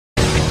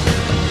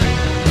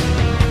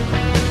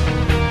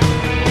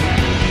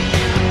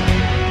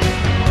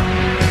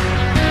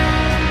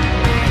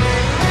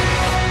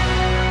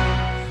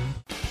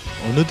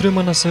Өнөөдрийн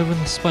манай 7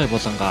 Spy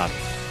болонгаар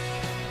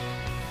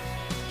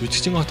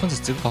жүжигчин отгон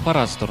цэцэг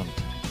папараз дуранд.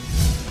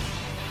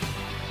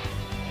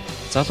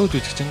 Залуу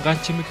жүжигчин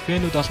ганц чимэг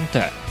фэнүүд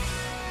олонтой.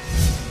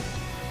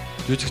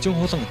 Жүжигчин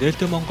хулан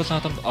Дээлтэй Монгол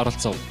наадамд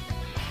оролцов.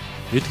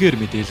 Эдгээр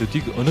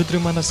мэдээллүүдийг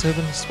өнөөдрийн манай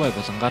 7 Spy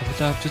болонгаар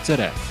хүлээн авч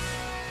үзээрэй.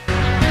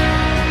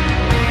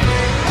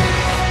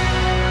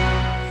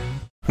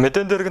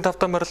 Мэдэн дэргэн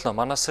тавтан морил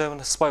манай 7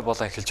 Spy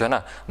болон эхэлж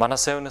байна. Манай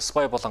 7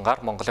 Spy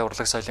болонгаар Монголын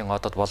урлаг соёлын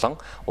одод болон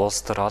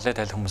улс төр олон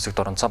тайлх хүмүүсийг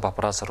дуранцсан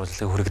папаразаар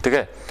үйлчлэг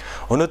хүргэдэг.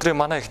 Өнөөдрийн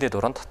манай эхний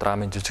дуранд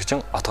драмын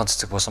жүжигчин отгон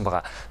цэцэг буусан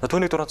байгаа.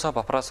 Түүнийг дуранцсан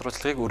папаразаар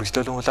үйлчлэгийг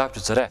үргэлжлүүлэн хүлээн авч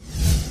үзээрэй.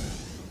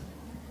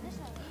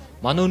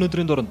 Манай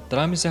өнөөдрийн дуранд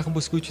драмын сайхан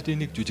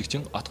бүсгүйчдийн нэг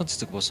жүжигчин отгон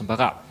цэцэг буусан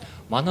байгаа.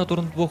 Манай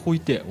дуранд буух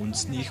үедээ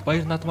үндэсний их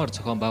баяр наадмаар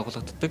зохион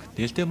байгуулагддаг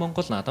Дээлтэй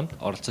Монгол наадамд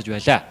оролцож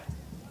байлаа.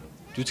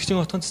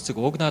 Жүжигчин отгон цэцэг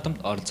уг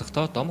наадамд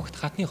оролцохдоо домогт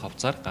хатны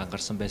ховцоор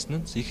гангарсан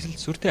байсан нь ихрэл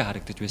сүртэй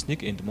харагдаж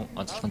байсныг энд мөн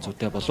онцлохон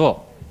зүйтэй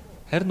болов.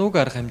 Харин уг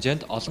арга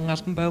хэмжээнд олон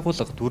албан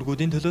байгууллага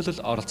дүүргүүдийн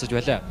төлөөлөл оролцож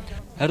байлаа.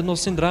 Харин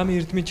улсын драмын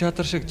эрдмийн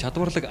театр шиг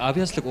чадварлаг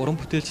авьяаслаг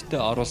уран бүтээлчтэй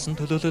оруулсан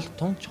төлөөлөл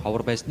тунч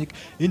ховор байсныг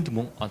энд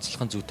мөн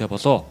онцлохон зүйтэй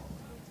болов.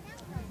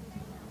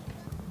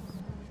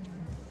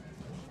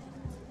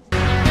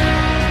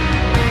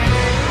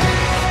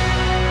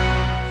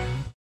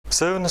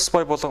 7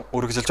 Spy болон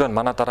үргэлжилж байна.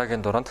 Манай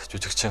дараагийн дуранд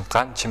жүжигчин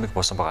ган чимэг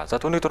буусан байгаа. За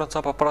түүний дуранцаа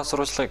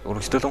папаразаар үйлчлэгийг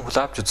үргэлжлүүлэн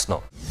хүлээн авч үзнэ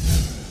үү.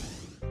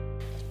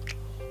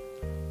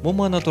 Мөн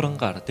манай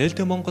дурангаар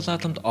Дээлтэй Монгол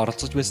наадамд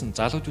оролцож байсан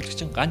залуу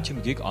жүжигчин ган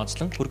чимэгийг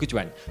онцлон хүргэж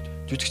байна.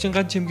 Жүжигчин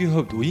ган чимэгийн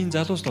хувьд үеийн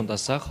залуус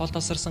дундаас хол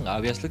тасарсан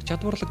авьяаслаг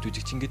чадварлаг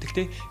жүжигчин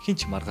гэдэгтээ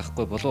хинч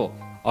маргахгүй болов.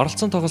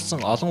 Оролцсон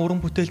тоглосон олон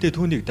уран бүтээлтэй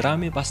түүнийг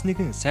драмын бас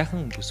нэгэн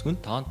сайхан бүсгүнд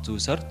тоонт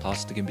зүйсээр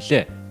тоолцдог юм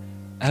билээ.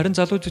 Харин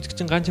залуу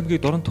жүжигчин ган чимэгийг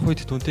дурандах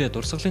үед түүнтэй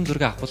дурсгалын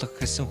зураг авахлах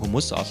гэсэн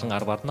хүмүүс олон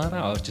арга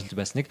барнаараа ойрчилж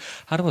байсныг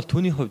харвал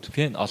түүний хувьд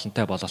фэн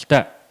олонтой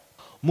бололтой.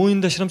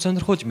 Мөн энэ дашрам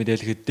сонирхуулж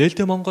мэдээлэхэд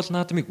Дээлтэй Монгол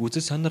наадмыг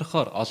үзэж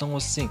сонирхохоор олон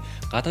улсын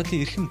гадаадын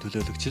эрхэм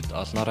төлөөлөгчид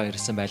олноороо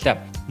ирсэн байлаа.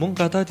 Мөн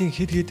гадаадын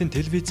хэд хэдэн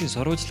телевизийн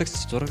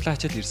сурвалжлагч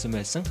зураглаачид ирсэн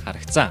байсан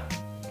харагцсан.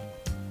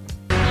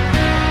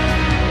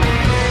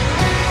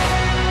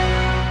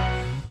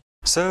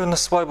 7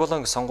 Spy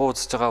болон сонгоо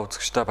үзэж байгаа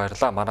үзэгчдээ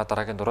баярлалаа. Манай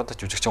дараагийн дуранд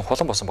жүжигчин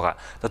хулан буусан байгаа.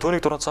 Түүнийг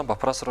дуранцсан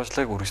папаразаар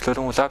үйлчлэгийг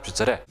үргэлжлүүлэн хүлээн авч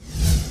үзээрэй.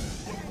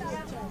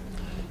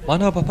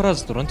 Манай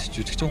папараз дуранд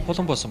жүжигчин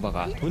хулан буусан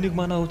байгаа. Түүнийг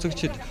манай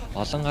үзэгчид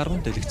олон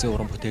 10 дэлгэцэн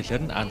уран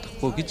бүтээлээр нь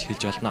андахгүй гэж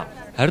хэлж байна.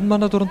 Харин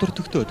манай дуранд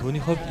өртөгтөө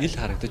түүний хувьд ил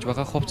харагдаж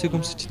байгаа хувцсыг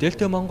өмсөж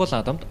Дээлтэй Монгол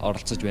наадамд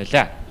оролцож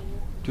байлаа.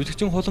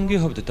 Жүжигчин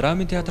хулангийн хувьд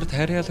драмын театрт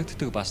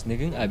хайряалагддаг бас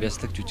нэгэн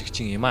авьяаслаг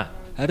жүжигчин юм а.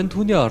 Харин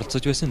түүний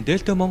оролцож байсан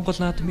Дээлтэй Монгол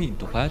наадмын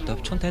тухай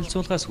товчхон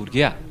танилцуулгаас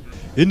хүргэе.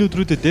 Энэ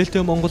өдрүүдэд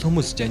Дээлтэй Монгол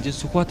хүмүүс Жанжин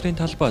Сүхбаатарын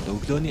талбайд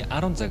өглөөний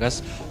 10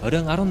 цагаас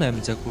оройн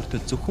 18 цаг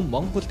хүртэл зөвхөн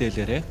Монгол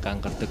дээлээрээ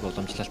гангардаг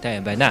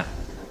уламжлалтай юм байна.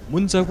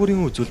 Мөн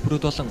загварын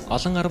үзүүлбэрүүд болон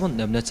олон арван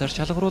номинацаар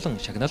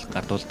шалгаруулан шагнал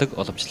гардуулдаг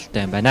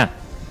уламжлалтай юм байна.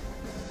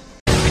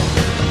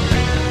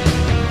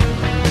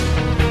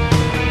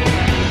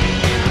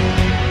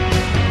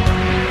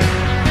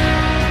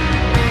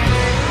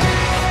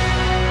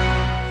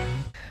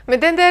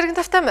 Мэдэн дэргэн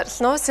тавтан морил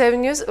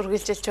 7 News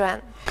үргэлжилж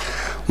байна.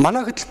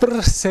 Манай хөтөлбөр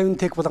 7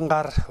 Tech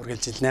болонгаар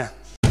үргэлжилнэ.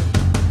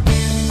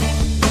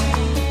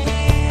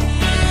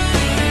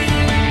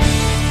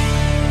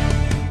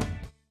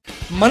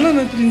 Манай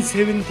өнөөдрийн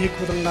 7 Tech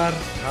болонгаар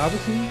та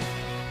бүхэн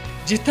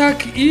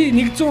Житак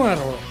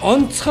E110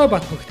 онцгой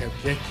батбог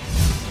таблет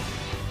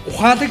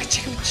ухаалаг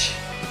чихвч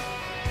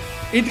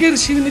эдгээр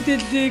шинэ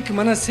мэдээллийг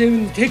манай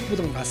 7 Tech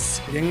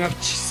болонгаас хүрэн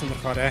авч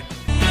сонирхоорой.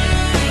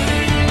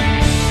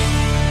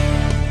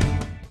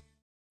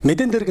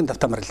 Мэдэн дэргэн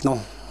тавтан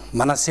морилно.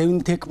 Манай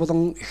 7 Tech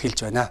болон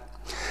эхэлж байна.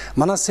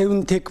 Манай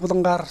 7 Tech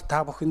болонгаар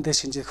та бүхэндээ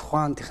шинжлэх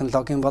ухаан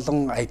технологийн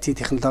болон IT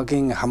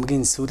технологийн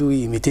хамгийн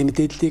сүүлийн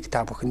мэдээллийг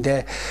та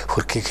бүхэндээ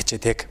хүргэх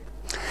хичээдэг.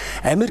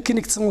 Америк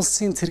нэгдсэн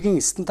улсын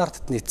цэргийн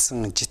стандартад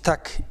нийцсэн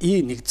Житак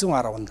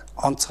E110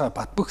 онцгой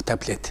батбөх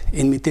таблет.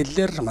 Энэ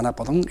мэдээллээр манай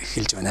болон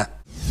эхэлж байна.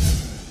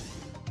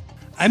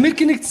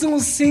 Америк нэгдсэн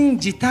улсын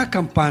Житак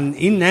компани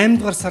энэ 8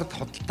 дугаар сард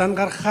худалдаанд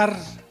гаргахаар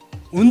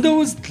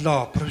Windows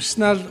 7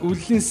 профессионал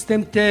үйлдвэрлэлийн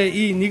системтэй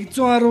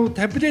E110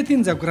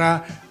 таблетын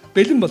загвараа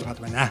бэлэн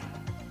болгоод байна.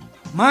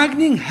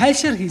 Магнийн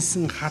хайшаар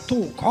хийсэн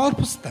хатуу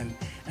корпустай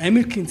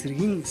Америкийн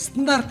цэргийн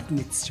стандартад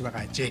нийцэж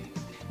байгаа ажээ.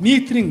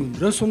 Метрийн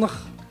өндрөөс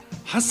унах,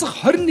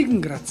 хасах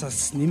 21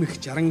 градусаас нэмэх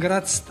 60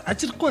 градуст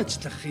ажирахгүй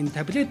ажиллах энэ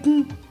таблет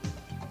нь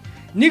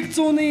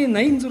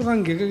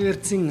 186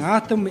 ГГц-ийн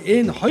Atom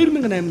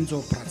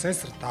N2800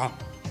 процессортой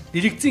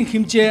дэлгэцийн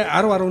хэмжээ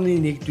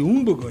 10.1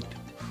 дүүн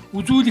бөгөөд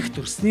үзүүлэх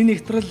төрсний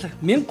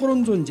нэгтрэл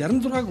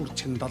 1366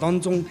 хүрчэн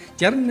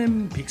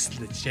 768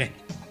 пиксел ажээ.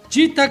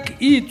 Житак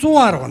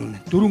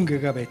E110 4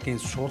 ГБ-ийн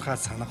шуурхай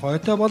санах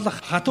ойтой болох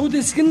хатуу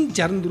диск нь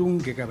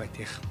 64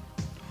 ГБ-ийнх.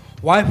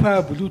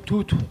 Wi-Fi,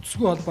 Bluetooth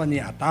утасгүй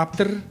холбооны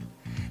адаптер,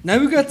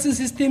 навигацийн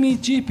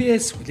системийн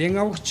GPS хүлээн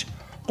авагч,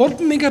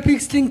 3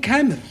 мегапикселийн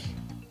камер,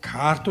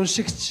 карт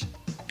уншигч,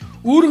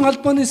 үүрэн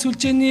холбооны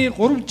сүлжээний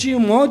 3G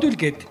модуль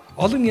гээд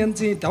олон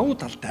янзын давуу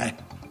талтай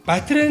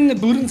Батрын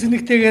бүрэн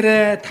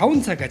цэнэгтэйгээр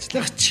 5 цаг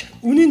ажиллагч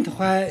үнийн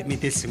тухай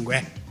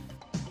мэдээлсэнгүй.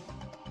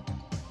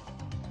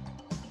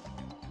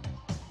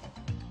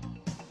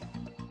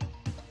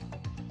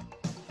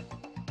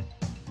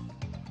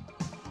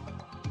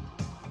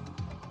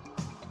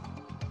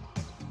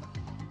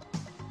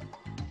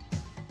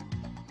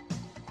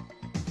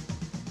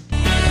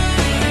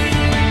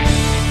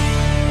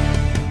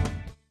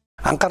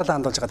 Анхаарал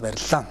хандуулж байгаад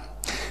баярлалаа.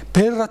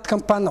 Перрат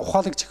компани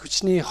ухаалагч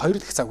хүчний 2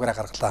 дахь завгаараа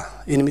гаргалаа.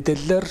 Энэ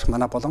мэдээллээр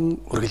манай болон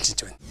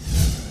үргэлжилж байна.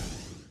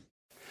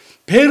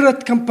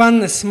 Перрат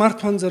компани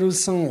смартфон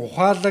зориулсан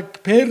ухаалаг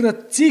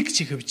Перрат Zig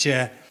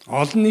чихвчээ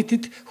олон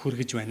нийтэд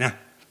хүргэж байна.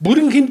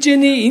 Бүрэн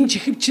хэмжээний энэ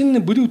чихвч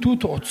нь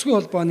Bluetooth утасгүй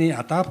холбооны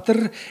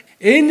адаптер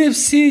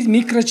NFC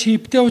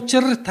микрочиптэй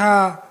учраас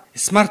та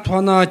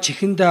смартфоноо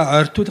чихэндээ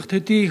ойртуулах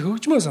төдий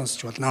хөгжмөө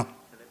сонсч болно.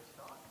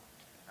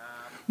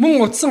 Мөн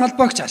утсан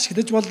холбоогч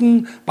ашиглаж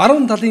болно.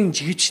 Баруун талын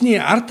чихвчний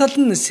ард тал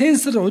нь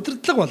сенсор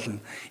удирдлага болно.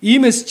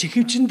 Иймээс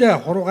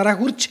чихвчэндээ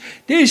хуруугаараа хүрч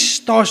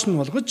дээш доош нь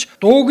болгож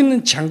дууг нь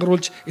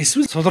чангаруулж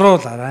эсвэл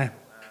сулруулаарай.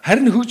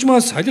 Харин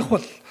хөгжмөө солих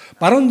бол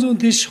баруун зүүн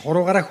тийш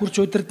хуруугаараа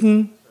хүрч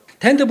удирдна.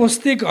 Танд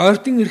бусдыг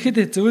ойртон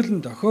ирэхэд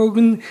зөөлөн дохиог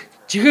нь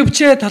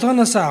чихвчээ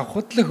толгоноос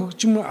авахдлах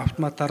хөгжим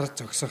автоматар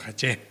зогсох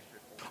хажээ.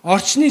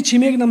 Орчны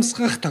чимээг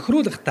намсгах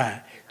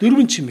тохируулгатай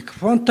 4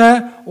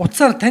 микрофонтой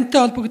утсаар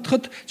тантай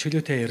холбогдоход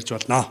чөлөөтэй ярьж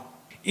болно.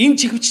 Энэ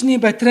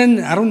чихвчний батарей нь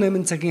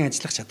 18 цагийн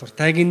ажиллах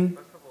чадвартайг нь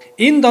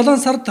энэ 7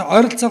 сард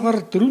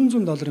ойролцоогоор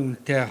 $400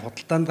 үнэтэй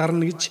худалдаанд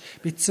гарна гэж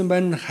бичсэн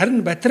байна.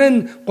 Харин батарей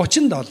нь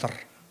 $30.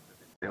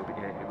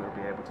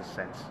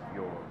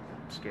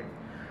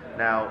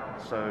 Now,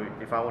 so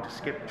if I want to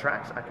skip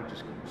tracks, I can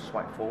just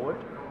swipe forward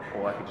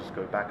or I can just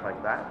go back like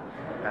that.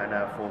 And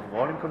for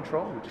volume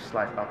control, we just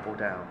slide up or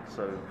down.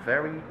 So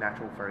very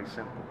natural, very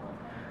simple.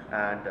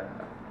 And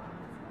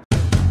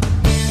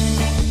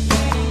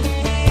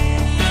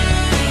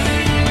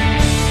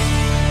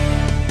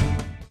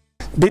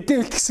бидний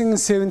үлдгэсэн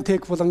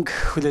 7Tech болон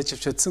хүлээж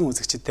авч чадсан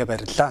үзэгчдэд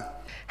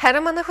баярлалаа.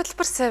 Харин манай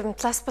хөтөлбөр 7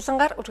 Plus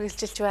булангаар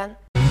үргэлжилж байна.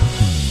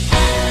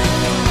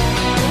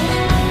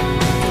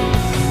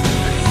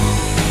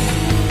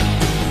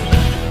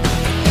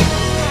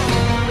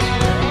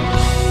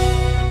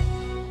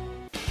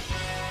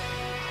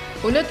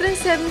 Өнөөдрийн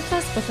 7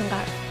 Plus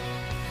булангаар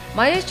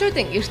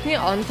Маяачуудын эртний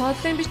он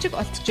тооллын бичиг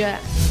олджээ.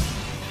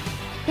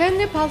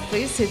 Penny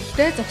Palfrey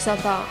сэлдээ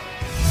зогсоолоо.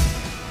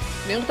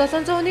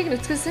 1700-ыг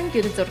нүцгэлсэн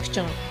гэр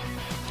зурагчин.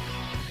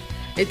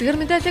 Эдгээр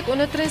мэдээллийг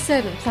өнөөдрийн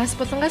 7 Plus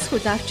булангаас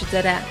хүлээн авч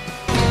үзээрэй.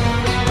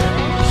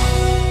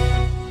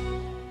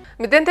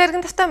 Мэдэн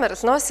дээргэн тавтай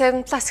морилно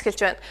 7 Plus эхэлж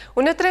байна.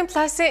 Өнөөдрийн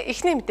Plus-ийн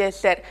эхний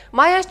мэдээллээр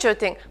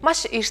Маяачуудын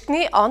маш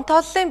эртний он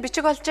тооллын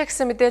бичиг олжээ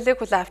гэсэн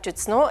мэдээллийг хүлээн авч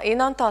үзсэн үү?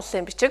 Энэ он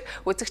тооллын бичиг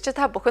үзэгчид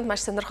та бүхэнд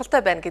маш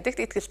сонирхолтой байна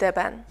гэдэгт итгэлтэй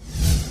байна.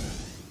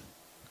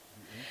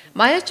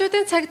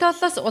 Маяачуудын цаг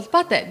тооллоос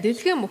улбаатай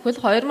дэлхийн мөхөл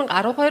 2012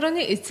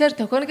 оны эцсээр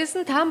тохино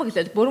гэсэн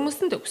таамаглал бүр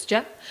мөсөнд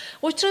өгсөж.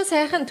 Учир нь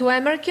сайхан Two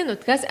American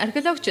нутгаас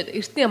археологчид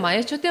эртний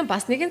Маяачуудын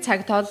бас нэгэн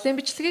цаг тооллын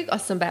бичлэгийг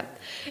олсон байна.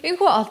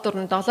 Энэхүү олдвор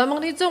нь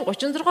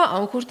 7136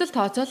 он хүртэл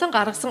тооцоолон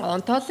гаргасан он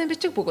тооллын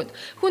бичиг бөгөөд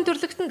хүн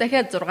төрлөختөнд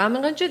дахиад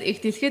 6000 жил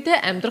их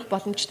дэлхийдээ амьдрах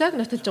боломжтойг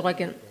нотолж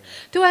байгааг нь.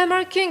 Two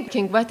American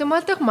King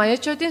Guatemala дахь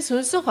Маяачуудын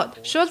сүнсэн хот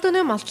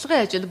шуулданы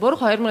малтлагын ажил бүр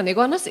 2001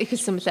 оноос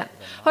эхэлсэн мөлий.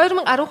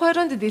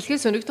 2012 онд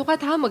дэлхийн сүнэг тухай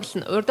таамаглал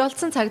нь урд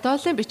олдсон цаг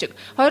тооллын бичиг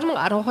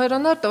 2012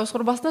 оноор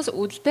дуусгар болсноос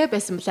үүдэлтэй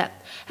байсан мөлий.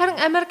 Харин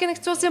Америк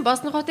нэгдсэн улсын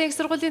Босton хотын их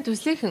сургуулийн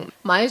төслийнхэн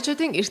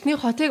Маяачуудын эртний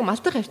хотыг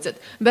малтах хавцад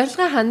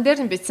барилгын хан дээр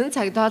нь бичсэн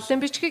цаг тооллын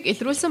бичгийг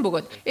илрүүлсэн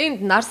бөгөөд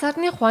энд нар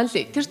сарны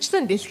хуанли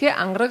тэрчлэн дэлхийн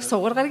ангараг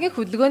сугар гарагийн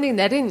хөдөлгөөнийг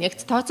нарийн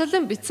нягт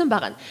тооцоолон бичсэн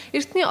байгаа нь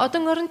эртний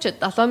одон орончид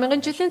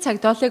 7000 жилийн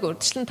цаг тооллыг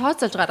урьдчилан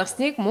тооцоолж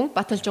гаргасныг мөн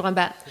баталж байгаа юм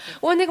байна.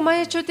 Үүнийг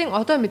Маяачуудын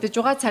одоо мэдэж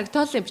байгаа цаг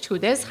тооллын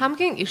бичгүүдээс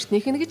хамгийн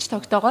эртнийх нь гэж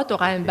тогтоогоод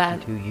байгаа юм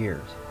байна.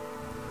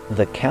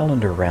 The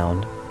calendar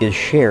round is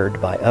shared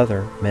by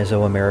other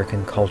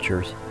Mesoamerican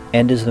cultures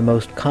and is the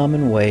most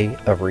common way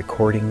of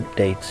recording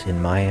dates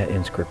in Maya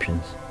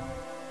inscriptions.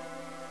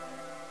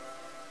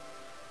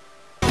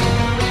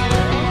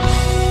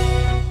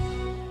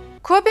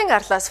 Кубын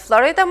арлаас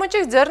Флорида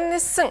мужийг зорин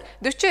ниссэн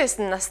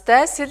 49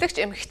 настай сэлэгч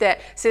эмэгтэй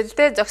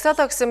сэлдээ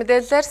зогсоолоо гэсэн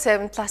мэдээллээр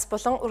 7 Plus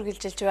болон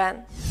үргэлжилж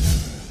байна.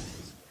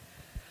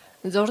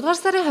 6 дугаар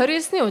сарын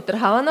 29-ны өдөр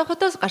Хавана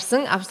хотоос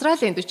гарсан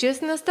Австралийн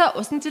 49 настай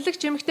усан цэлэгч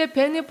эмэгтэй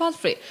Penny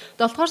Palfrey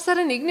 7 дугаар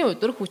сарын 1-ний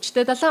өдөр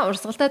хүчтэй далайн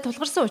урсгалтай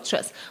тулгарсан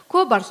учраас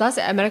Куб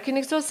арлаас Америк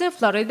нэгдсэн улсын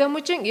Флорида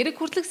мужийн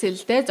эрэг хүртэлх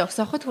сэлдээ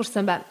зогсооход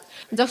хүрсэн байна.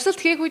 Зогсолт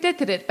хийх үедээ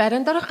тэрээр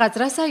байранд орох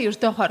газраасаа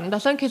ердөө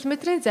 27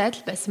 км-ийн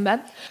зайдал байсан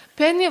байна.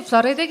 Penny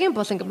Флоридагийн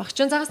буланг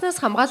махчин загаснаас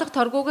хамгаалах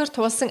торгуугаар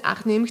туулсан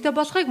анх нэмэгтэй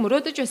болохыг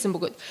мөрөөдөж байсан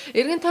бөгөөд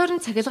эргэн тойрон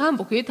цахилгаан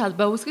бүхий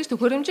талбай үүсгэж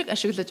төхөөрөмжийг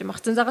ашиглаж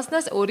махчин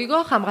загаснаас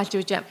өөрийгөө хамгаалж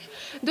байжээ.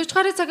 40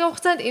 гаруй цагийн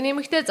хугацаанд энэ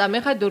нэмэгтэй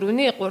замынхаа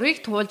 4-ний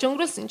 3-ыг туулж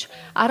өнгөрүүлсэн ч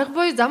арга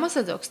буй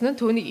замаасаа зогсон нь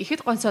түүнийг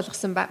ихэд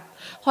гонцоолгосон байна.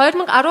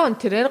 2010 онд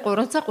тэрээр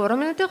 3 цаг 3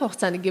 минутын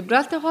хугацаанд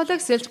Гибралтар хоолойг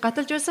сэлж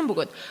гаталж байсан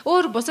бөгөөд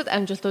өөр бусад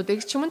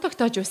амжилтуудыг ч мөн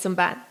тогтоож байсан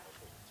байна.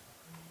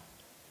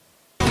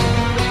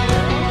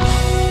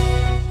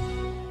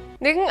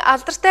 Нэгэн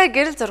алдартай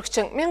гэрэл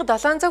зурагчин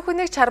 1700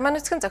 хүнийг чармаа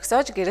нүцгэн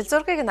зогсоож гэрэл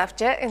зургийг нь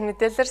авчээ. Энэ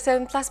мэдээлэлээр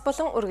 7 Plus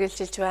болон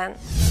үргэлжилж байна.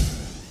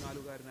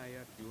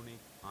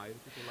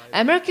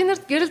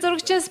 Америкнэрт гэрэл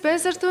зурагчин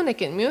Спенсер Туник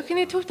нь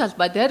Мюнхений төв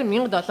талбай дээр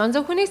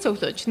 1700 хүнийг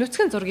цуглуулж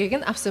нүцгэн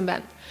зургийг нь авсан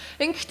байна.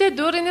 Ингэхдээ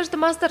дүүрийн нэрт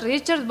мастер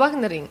Ричард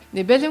Вагнерийн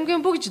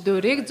Нибелунгийн бүгж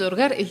дүүрийг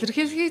зургаар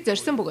илэрхийлэхийг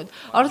зорьсон бөгөөд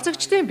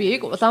оролцогчдын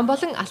биеийг улаан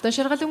болон алтан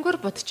шаргал өнгөөр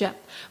буджээ.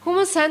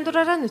 Хүмүүс сайн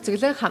дураараа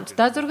нүцгэлэн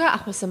хамтдаа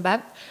зураг авахсан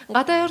байна.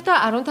 Гадаа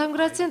юуртаа 15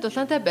 градусын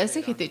дулаантай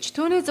байсан хэдий ч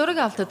түүний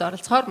зураг авалтад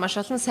оролцохоор маш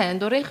олон сайн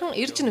дурынхан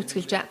ирж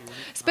нүцгэлжээ.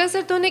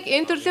 Спенсер Туник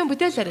энэ төрлийн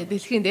бүтээлээр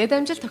дэлхийн дээд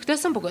амжилт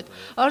тогтоосон бөгөөд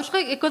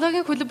орлогыг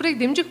экологийн хөтөлбөрийг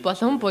дэмжих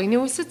болон буйны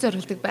үйлсэд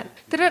зориулдаг байна.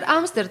 Тэрээр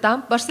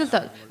Амстердам,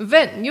 Барселона,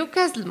 Вен,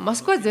 Ньюкасл,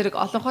 Москва зэрэг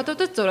олон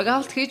хотуудад зураг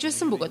авалт хийж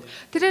байсан бөгөөд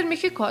тэрээр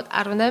Мехикод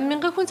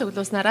 18,000 хүн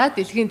цуглуулснараа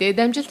дэлхийн дээд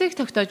амжилтыг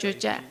тогтоож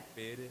байжээ.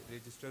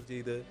 രജിസ്റ്റർ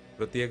ചെയ്ത്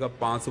പ്രത്യേക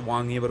പാസ്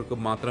വാങ്ങിയവർക്ക്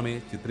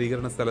മാത്രമേ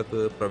ചിത്രീകരണ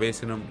സ്ഥലത്ത്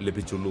പ്രവേശനം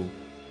ലഭിച്ചുള്ളൂ.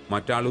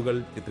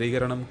 മറ്റാളുകൾ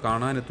ചിത്രീകരണം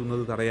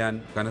കാണാനെത്തുന്നത്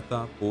തടയാൻ കനത്ത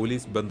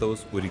പോലീസ്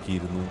ബന്ദോബസ്ത്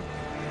ഒരുക്കിയിരുന്നു.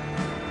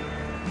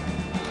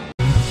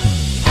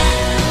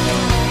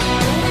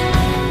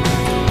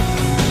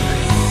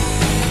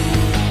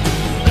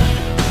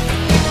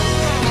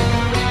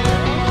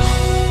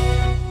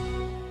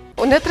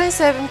 Өнөөдрийн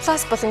 7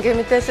 Plus болон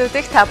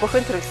мэдээллүүдийг та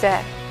бүхэн түрлээ.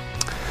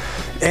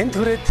 Энд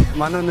хүрээд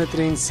манай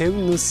өнөөдрийн 7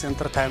 News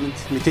Entertainment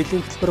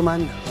мэдээллийн хөтөлбөр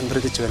маань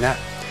өндөрлөж байна.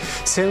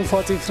 7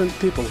 for different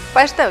people.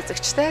 Баяртай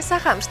үзэгчдээ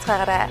сайхан амжилт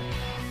гаргаарай.